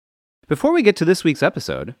Before we get to this week's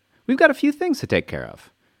episode, we've got a few things to take care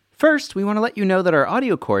of. First, we want to let you know that our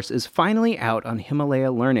audio course is finally out on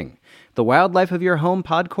Himalaya Learning. The Wildlife of Your Home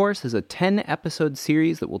pod course is a 10-episode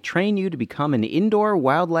series that will train you to become an indoor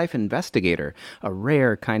wildlife investigator, a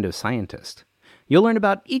rare kind of scientist. You'll learn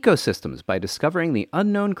about ecosystems by discovering the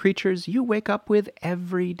unknown creatures you wake up with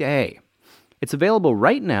every day. It's available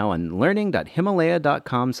right now on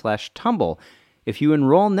learning.himalaya.com/tumble. If you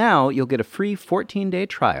enroll now, you'll get a free 14-day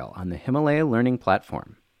trial on the Himalaya Learning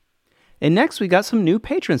platform. And next, we got some new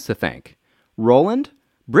patrons to thank. Roland,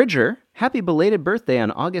 Bridger, happy belated birthday on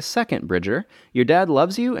August 2nd, Bridger. Your dad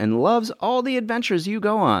loves you and loves all the adventures you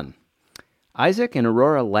go on. Isaac and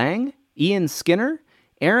Aurora Lang, Ian Skinner,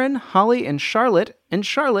 Aaron, Holly, and Charlotte,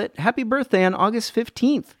 happy birthday on August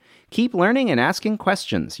 15th. Keep learning and asking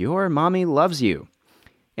questions. Your mommy loves you.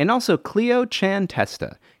 And also Cleo Chan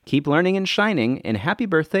Testa, keep learning and shining, and happy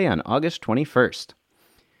birthday on August 21st.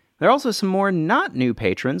 There are also some more not new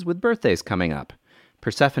patrons with birthdays coming up.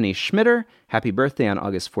 Persephone Schmitter, happy birthday on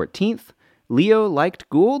August 14th. Leo Liked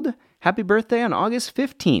Gould, happy birthday on August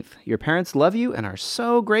 15th. Your parents love you and are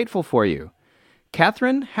so grateful for you.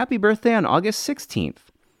 Catherine, happy birthday on August 16th.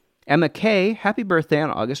 Emma Kay, happy birthday on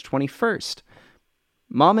August 21st.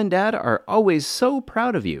 Mom and Dad are always so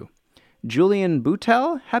proud of you. Julian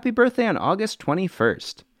Boutel, happy birthday on August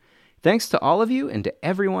 21st. Thanks to all of you and to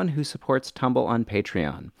everyone who supports Tumble on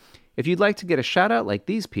Patreon. If you'd like to get a shout-out like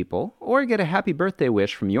these people, or get a happy birthday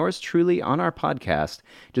wish from yours truly on our podcast,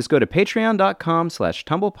 just go to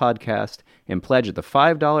patreon.com/tumblepodcast and pledge at the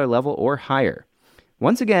 $5 level or higher.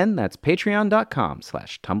 Once again, that's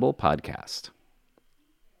patreon.com/tumblepodcast.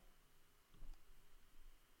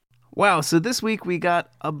 Wow, so this week we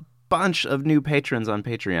got a bunch of new patrons on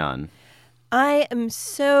Patreon. I am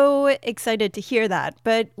so excited to hear that,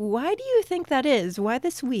 but why do you think that is? Why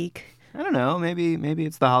this week? I don't know, maybe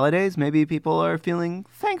it's the holidays. Maybe people are feeling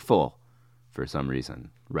thankful for some reason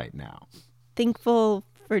right now. Thankful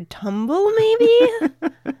for Tumble, maybe?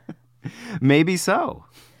 Maybe so.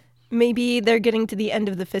 Maybe they're getting to the end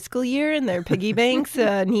of the fiscal year and their piggy banks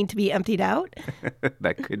need to be emptied out.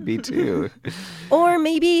 That could be too. Or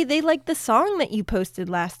maybe they like the song that you posted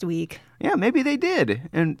last week. Yeah, maybe they did.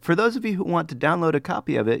 And for those of you who want to download a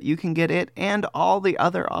copy of it, you can get it and all the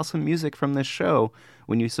other awesome music from this show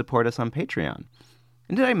when you support us on Patreon.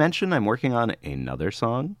 And did I mention I'm working on another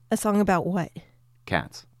song? A song about what?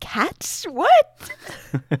 Cats. Cats? What?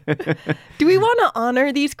 Do we want to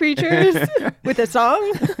honor these creatures with a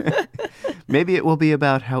song? Maybe it will be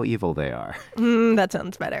about how evil they are. That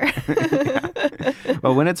sounds better. Yeah.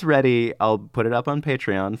 Well, when it's ready, I'll put it up on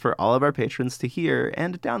Patreon for all of our patrons to hear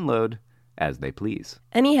and download as they please.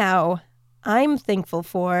 Anyhow, I'm thankful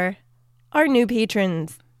for our new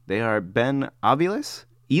patrons. They are Ben Ovilus,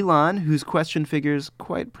 Elon, whose question figures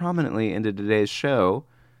quite prominently into today's show,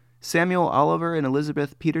 Samuel Oliver and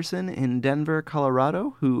Elizabeth Peterson in Denver,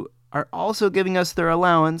 Colorado, who are also giving us their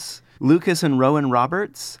allowance, Lucas and Rowan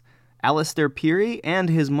Roberts, Alistair Peary and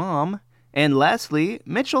his mom, and lastly,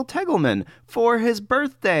 Mitchell Tegelman for his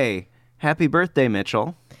birthday. Happy birthday,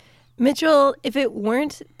 Mitchell. Mitchell, if it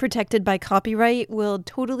weren't protected by copyright, we'll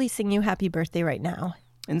totally sing you happy birthday right now.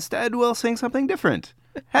 Instead, we'll sing something different.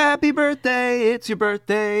 Happy birthday, it's your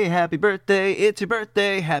birthday, happy birthday, it's your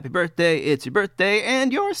birthday, happy birthday, it's your birthday,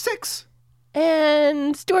 and you're 6.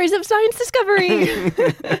 And stories of science discovery.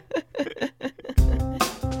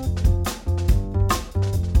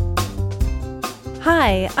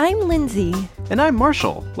 Hi, I'm Lindsay. And I'm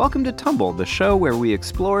Marshall. Welcome to Tumble, the show where we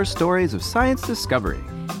explore stories of science discovery.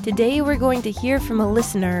 Today we're going to hear from a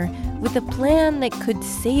listener with a plan that could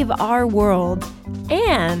save our world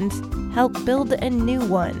and help build a new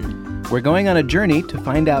one. We're going on a journey to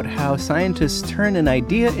find out how scientists turn an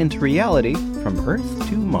idea into reality from Earth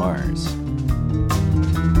to Mars.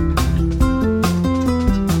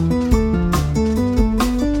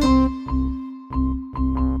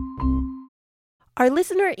 Our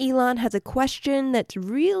listener Elon has a question that's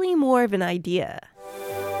really more of an idea.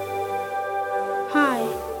 Hi,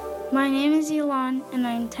 my name is Elon and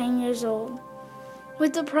I'm 10 years old.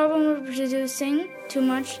 With the problem of producing too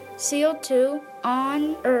much CO2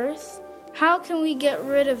 on Earth, how can we get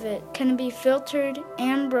rid of it? Can it be filtered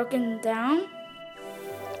and broken down?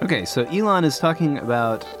 Okay, so Elon is talking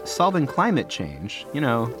about solving climate change. You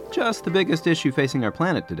know, just the biggest issue facing our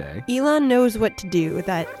planet today. Elon knows what to do with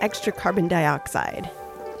that extra carbon dioxide.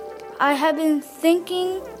 I have been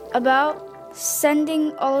thinking about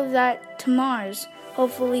sending all of that to Mars,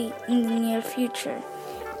 hopefully in the near future.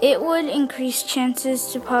 It would increase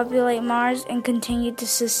chances to populate Mars and continue to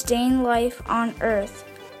sustain life on Earth.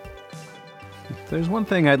 If there's one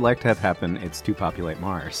thing I'd like to have happen, it's to populate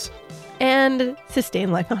Mars. and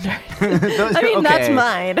sustain life on Earth. Okay. That's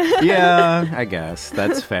mine. Yeah, I guess.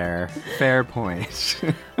 That's fair. Fair point.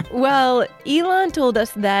 Well, Elon told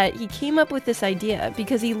us that he came up with this idea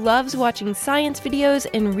because he loves watching science videos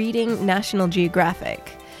and reading National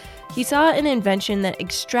Geographic. He saw an invention that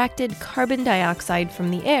extracted carbon dioxide from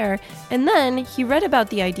the air, and then he read about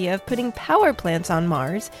the idea of putting power plants on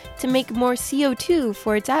Mars to make more CO2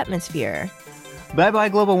 for its atmosphere. Bye-bye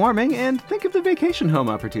global warming, and think of the vacation home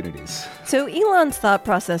opportunities. So Elon's thought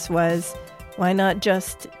process was, why not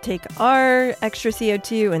just take our extra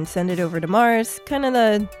CO2 and send it over to Mars? Kind of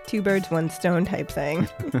the two birds, one stone type thing.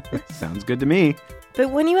 Sounds good to me.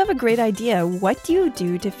 But when you have a great idea, what do you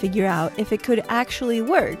do to figure out if it could actually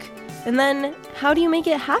work? And then, how do you make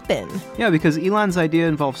it happen? Yeah, because Elon's idea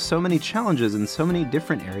involves so many challenges in so many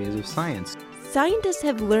different areas of science. Scientists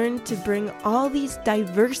have learned to bring all these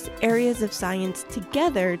diverse areas of science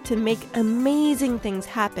together to make amazing things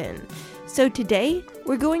happen. So today,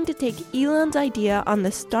 we're going to take Elon's idea on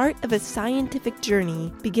the start of a scientific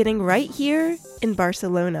journey, beginning right here in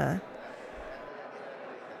Barcelona.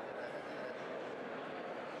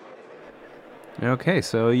 Okay,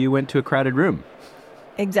 so you went to a crowded room.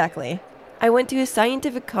 Exactly. I went to a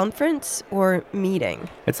scientific conference or meeting.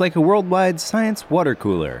 It's like a worldwide science water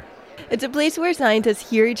cooler. It's a place where scientists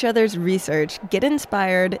hear each other's research, get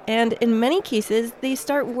inspired, and in many cases, they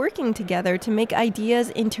start working together to make ideas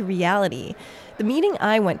into reality. The meeting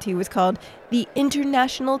I went to was called the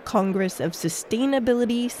International Congress of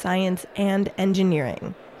Sustainability, Science, and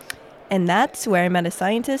Engineering. And that's where I met a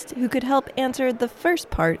scientist who could help answer the first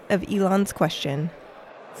part of Elon's question.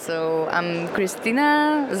 So I'm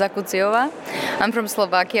Kristina Zakuciova. I'm from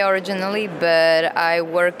Slovakia originally, but I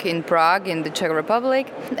work in Prague in the Czech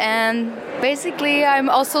Republic. And basically, I'm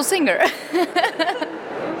also a singer.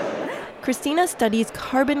 Kristina studies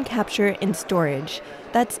carbon capture and storage.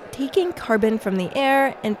 That's taking carbon from the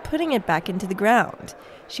air and putting it back into the ground.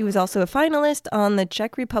 She was also a finalist on the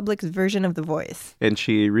Czech Republic's version of The Voice. And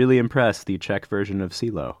she really impressed the Czech version of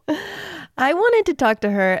CeeLo. I wanted to talk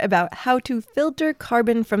to her about how to filter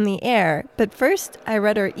carbon from the air, but first I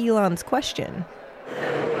read her Elon's question.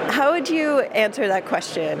 How would you answer that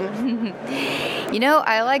question?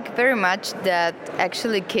 I like very much that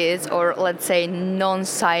actually kids, or let's say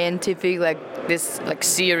non-scientific, like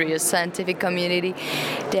serious scientific community,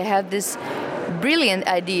 they have this brilliant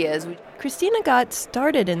ideas. Kristina got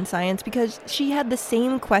started in science because she had the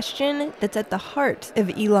same question that's at the heart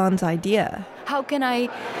of Elon's idea. How can I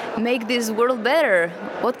make this world better?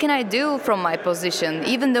 What can I do from my position?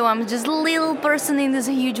 Even though I'm just a little person in this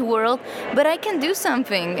huge world, but I can do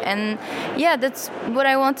something. And yeah, that's what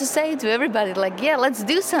I want to say to everybody. Let's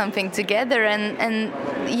do something together and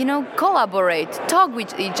collaborate, talk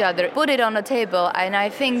with each other, put it on the table, and I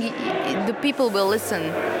think the people will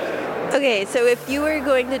listen. Okay, so if you were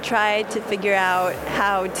going to try to figure out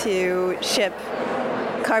how to ship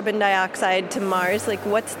carbon dioxide to Mars,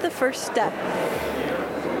 what's the first step?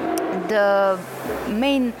 The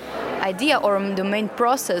main idea or the main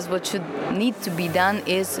process what should need to be done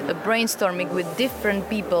is brainstorming with different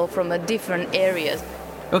people from different areas.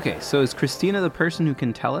 Okay, so is Kristina the person who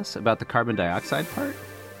can tell us about the carbon dioxide part?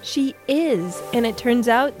 She is, and it turns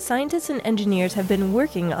out scientists and engineers have been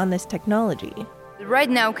working on this technology.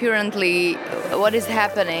 Right now, currently, what is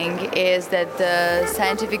happening is that the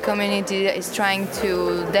scientific community is trying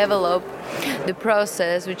to develop the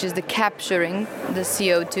process, which is the capturing the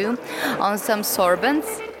CO2 on some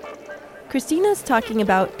sorbents. Kristina's talking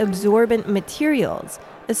about absorbent materials,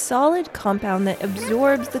 a solid compound that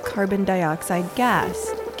absorbs the carbon dioxide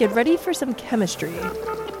gas. Get ready for some chemistry.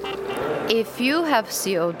 If you have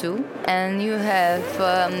CO2 and you have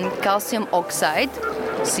calcium oxide,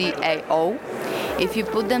 CaO, if you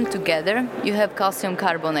put them together, you have calcium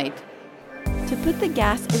carbonate. To put the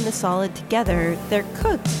gas and the solid together, they're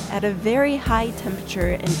cooked at a very high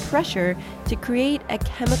temperature and pressure to create a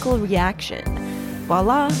chemical reaction.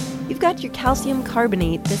 Voila! You've got your calcium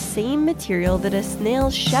carbonate, the same material that a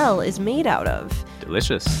snail's shell is made out of.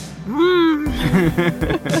 Delicious.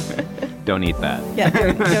 Don't eat that. Yeah,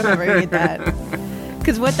 don't ever eat that.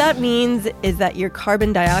 Because what that means is that your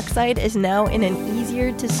carbon dioxide is now in an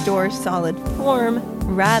easier-to-store solid form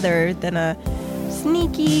rather than a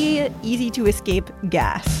sneaky, easy-to-escape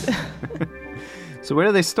gas. So where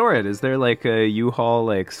do they store it? Is there a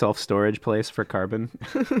U-Haul self-storage place for carbon?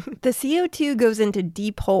 The CO2 goes into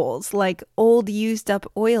deep holes, like old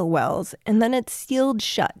used-up oil wells, and then it's sealed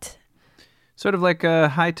shut. Sort of like a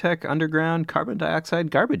high-tech underground carbon dioxide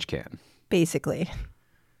garbage can. Basically.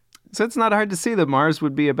 So it's not hard to see that Mars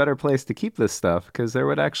would be a better place to keep this stuff because there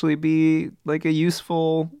would actually be a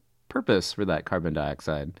useful purpose for that carbon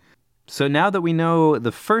dioxide. So now that we know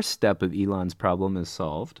the first step of Elon's problem is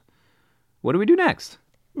solved, what do we do next?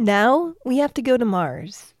 Now we have to go to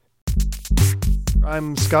Mars.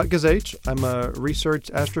 I'm Scott Gazach. I'm a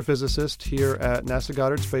research astrophysicist here at NASA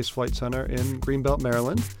Goddard Space Flight Center in Greenbelt,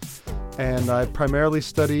 Maryland. And I primarily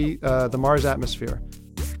study the Mars atmosphere.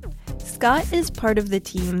 Scott is part of the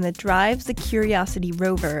team that drives the Curiosity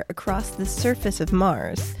rover across the surface of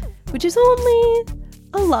Mars, which is only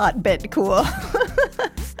a lot bit cool.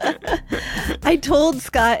 I told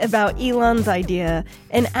Scott about Elon's idea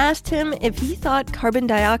and asked him if he thought carbon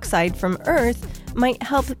dioxide from Earth might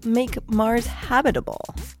help make Mars habitable.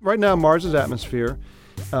 Right now, Mars's atmosphere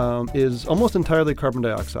is almost entirely carbon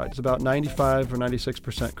dioxide. It's about 95 or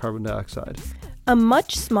 96% carbon dioxide. A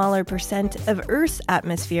much smaller percent of Earth's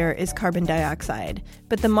atmosphere is carbon dioxide,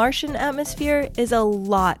 but the Martian atmosphere is a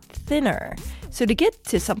lot thinner. So to get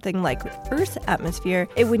to something like Earth's atmosphere,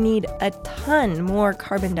 it would need a ton more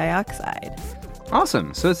carbon dioxide.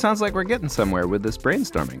 Awesome. So it sounds like we're getting somewhere with this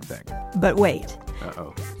brainstorming thing. But wait.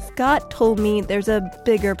 Uh-oh. Scott told me there's a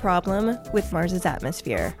bigger problem with Mars's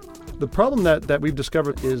atmosphere. The problem that we've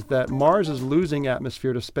discovered is that Mars is losing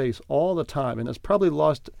atmosphere to space all the time, and has probably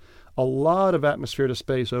lost a lot of atmosphere to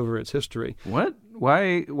space over its history. What?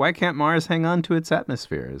 Why can't Mars hang on to its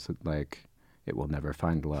atmosphere? Is it like it will never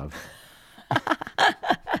find love?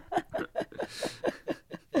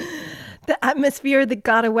 The atmosphere that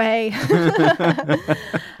got away.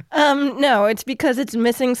 No, it's because it's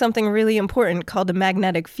missing something really important called a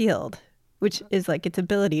magnetic field, which is like its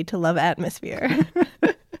ability to love atmosphere.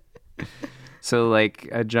 So like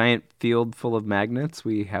a giant field full of magnets,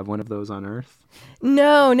 we have one of those on Earth?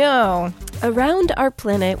 No. Around our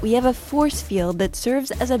planet, we have a force field that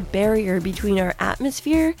serves as a barrier between our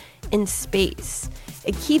atmosphere and space.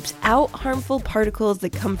 It keeps out harmful particles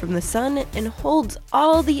that come from the sun and holds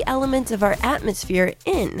all the elements of our atmosphere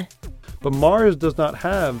in. But Mars does not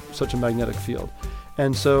have such a magnetic field.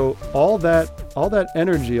 And so all that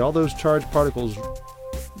energy, all those charged particles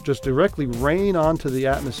just directly rain onto the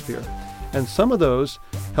atmosphere. And some of those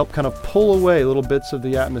help kind of pull away little bits of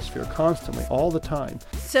the atmosphere constantly, all the time.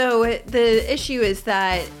 So the issue is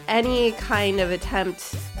that any kind of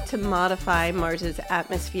attempt to modify Mars's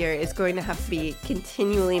atmosphere is going to have to be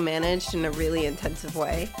continually managed in a really intensive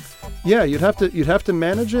way. Yeah, you'd have to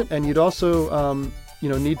manage it, and you'd also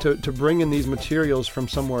need to bring in these materials from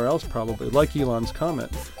somewhere else, probably, like Elon's comet,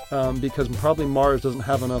 because probably Mars doesn't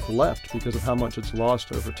have enough left because of how much it's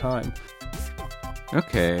lost over time.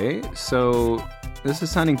 Okay, so this is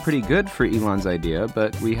sounding pretty good for Elon's idea,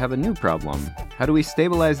 but we have a new problem. How do we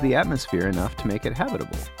stabilize the atmosphere enough to make it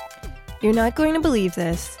habitable? You're not going to believe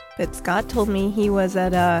this, but Scott told me he was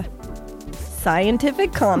at a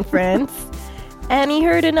scientific conference and he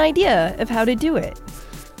heard an idea of how to do it.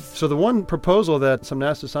 So the one proposal that some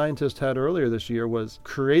NASA scientists had earlier this year was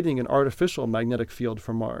creating an artificial magnetic field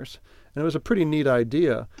for Mars. And it was a pretty neat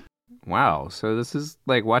idea. Wow, so this is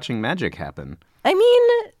like watching magic happen. I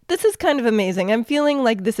mean, this is kind of amazing. I'm feeling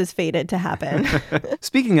like this is fated to happen.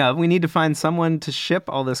 Speaking of, we need to find someone to ship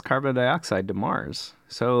all this carbon dioxide to Mars.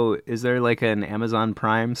 So is there like an Amazon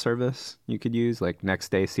Prime service you could use, like next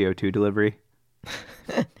day CO2 delivery?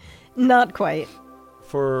 Not quite.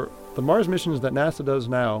 For the Mars missions that NASA does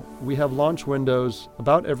now, we have launch windows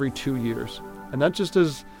about every 2 years. And that just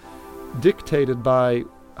is dictated by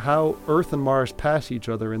how Earth and Mars pass each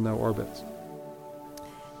other in their orbits.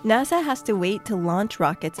 NASA has to wait to launch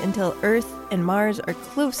rockets until Earth and Mars are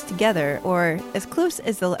close together, or as close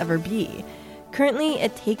as they'll ever be. Currently,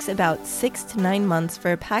 it takes about 6 to 9 months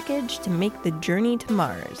for a package to make the journey to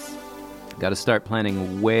Mars. Got to start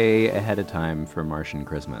planning way ahead of time for Martian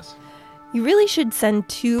Christmas. You really should send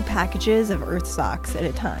 2 packages of Earth socks at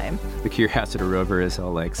a time. The Curiosity rover is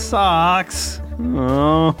all like, socks!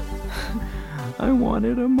 Oh, I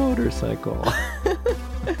wanted a motorcycle.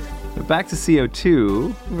 Back to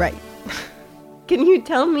CO2. Right. Can you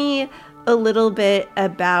tell me a little bit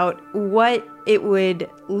about what it would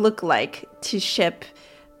look like to ship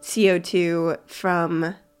CO2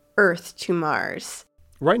 from Earth to Mars?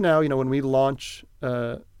 Right now, when we launch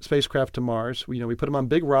spacecraft to Mars, we put them on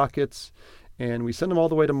big rockets and we send them all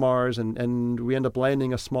the way to Mars and we end up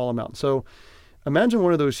landing a small amount. So imagine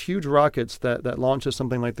one of those huge rockets that launches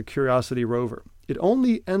something like the Curiosity rover. It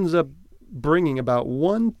only ends up bringing about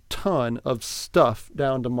 1 ton of stuff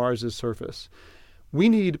down to Mars's surface. We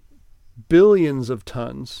need billions of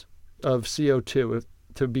tons of CO2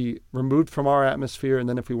 to be removed from our atmosphere, and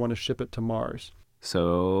then if we want to ship it to Mars.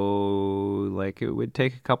 So, like, it would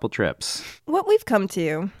take a couple trips. What we've come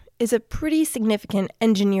to is a pretty significant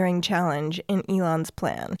engineering challenge in Elon's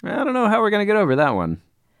plan. I don't know how we're going to get over that one.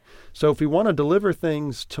 So if we want to deliver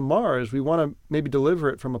things to Mars, we want to maybe deliver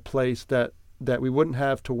it from a place that we wouldn't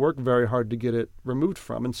have to work very hard to get it removed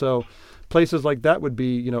from. And so places like that would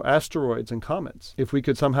be, asteroids and comets. If we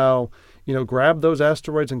could somehow, grab those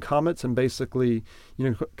asteroids and comets and basically,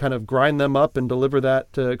 kind of grind them up and deliver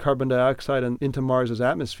that carbon dioxide into Mars's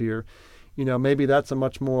atmosphere, maybe that's a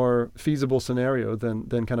much more feasible scenario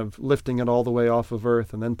than kind of lifting it all the way off of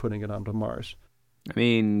Earth and then putting it onto Mars. I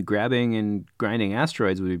mean, grabbing and grinding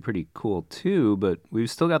asteroids would be pretty cool too, but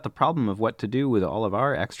we've still got the problem of what to do with all of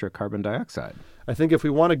our extra carbon dioxide. I think if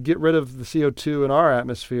we want to get rid of the CO2 in our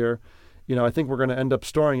atmosphere, I think we're going to end up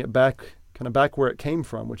storing it back where it came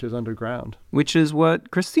from, which is underground. Which is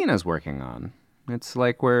what Christina's working on. It's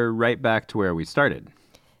like we're right back to where we started.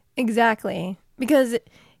 Exactly. Because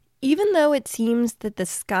even though it seems that the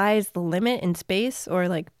sky is the limit in space, or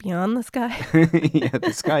like beyond the sky. Yeah,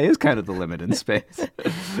 the sky is kind of the limit in space.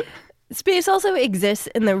 Space also exists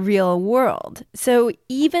in the real world. So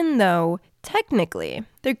even though technically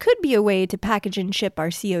there could be a way to package and ship our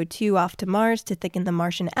CO2 off to Mars to thicken the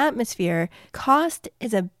Martian atmosphere, cost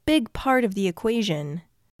is a big part of the equation.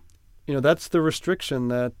 That's the restriction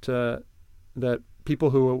that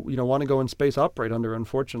people who want to go in space operate under.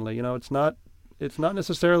 Unfortunately, it's not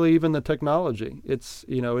necessarily even the technology. It's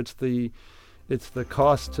the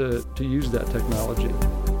cost to use that technology.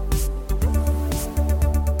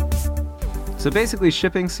 So basically,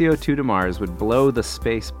 shipping CO2 to Mars would blow the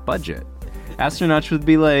space budget. Astronauts would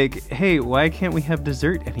be like, hey, why can't we have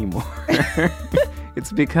dessert anymore?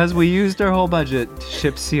 It's because we used our whole budget to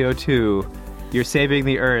ship CO2. You're saving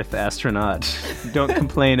the Earth, astronaut. Don't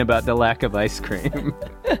complain about the lack of ice cream.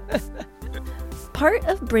 Part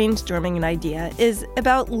of brainstorming an idea is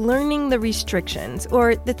about learning the restrictions,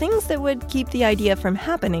 or the things that would keep the idea from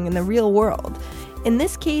happening in the real world. In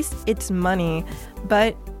this case, it's money,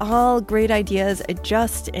 but all great ideas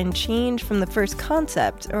adjust and change from the first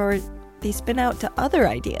concept, or they spin out to other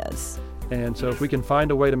ideas. And so if we can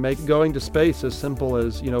find a way to make going to space as simple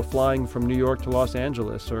as, flying from New York to Los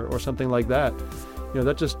Angeles or something like that,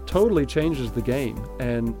 that just totally changes the game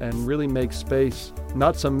and really makes space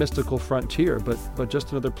not some mystical frontier, but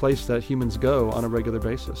just another place that humans go on a regular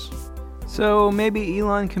basis. So maybe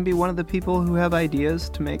Elon can be one of the people who have ideas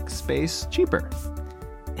to make space cheaper.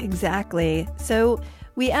 Exactly. So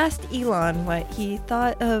we asked Elon what he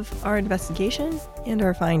thought of our investigation and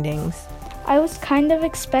our findings. I was kind of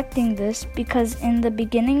expecting this because in the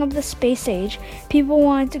beginning of the space age, people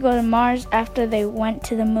wanted to go to Mars after they went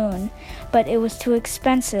to the moon, but it was too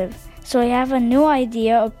expensive. So I have a new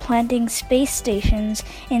idea of planting space stations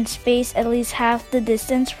in space at least half the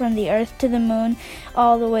distance from the Earth to the moon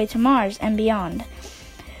all the way to Mars and beyond.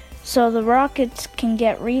 So the rockets can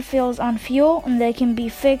get refills on fuel and they can be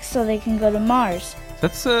fixed so they can go to Mars.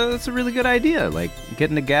 That's a really good idea. Like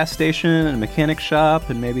getting a gas station and a mechanic shop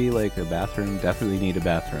and maybe like a bathroom. Definitely need a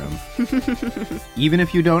bathroom. Even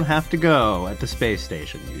if you don't have to go at the space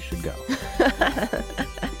station, you should go.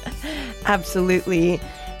 Absolutely.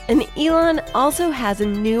 And Elon also has a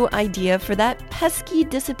new idea for that pesky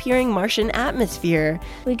disappearing Martian atmosphere.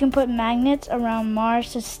 We can put magnets around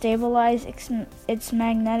Mars to stabilize its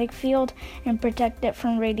magnetic field and protect it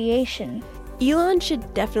from radiation. Elon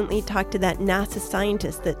should definitely talk to that NASA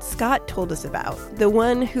scientist that Scott told us about, the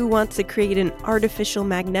one who wants to create an artificial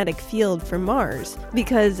magnetic field for Mars,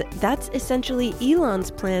 because that's essentially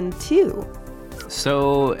Elon's plan too.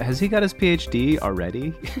 So, has he got his PhD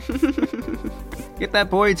already? Get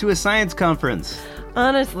that boy to a science conference.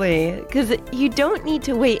 Honestly, because you don't need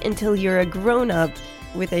to wait until you're a grown-up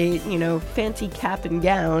with a, fancy cap and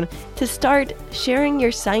gown to start sharing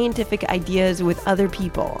your scientific ideas with other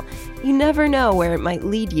people. You never know where it might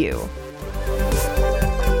lead you.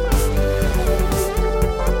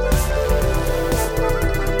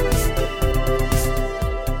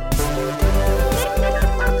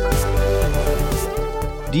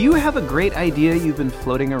 Do you have a great idea you've been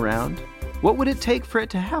floating around? What would it take for it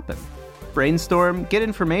to happen? Brainstorm, get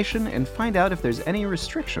information, and find out if there's any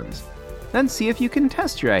restrictions. Then see if you can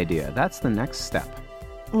test your idea. That's the next step.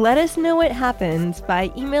 Let us know what happens by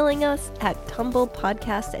emailing us at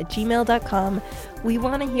tumblepodcast@gmail.com. We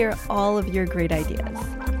want to hear all of your great ideas.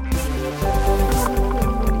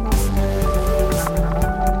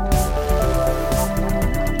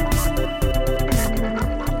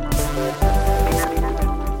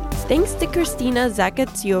 Thanks to Kristina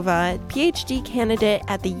Zakatsiova, PhD candidate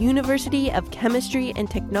at the University of Chemistry and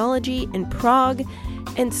Technology in Prague,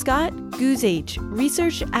 and Scott Guzach,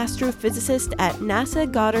 research astrophysicist at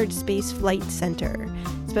NASA Goddard Space Flight Center.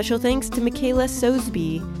 Special thanks to Michaela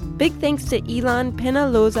Sosby, Big thanks to Ilan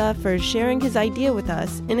Penaloza for sharing his idea with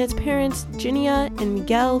us, and his parents, Ginia and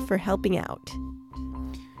Miguel, for helping out.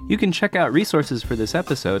 You can check out resources for this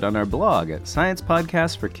episode on our blog at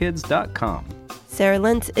sciencepodcastforkids.com. Sarah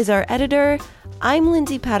Lentz is our editor. I'm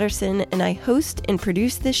Lindsay Patterson, and I host and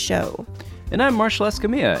produce this show. And I'm Marshall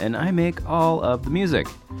Escamilla, and I make all of the music.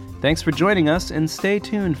 Thanks for joining us, and stay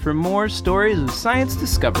tuned for more stories of science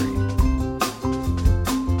discovery.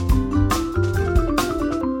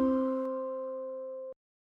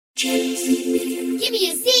 Give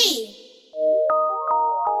me a Z!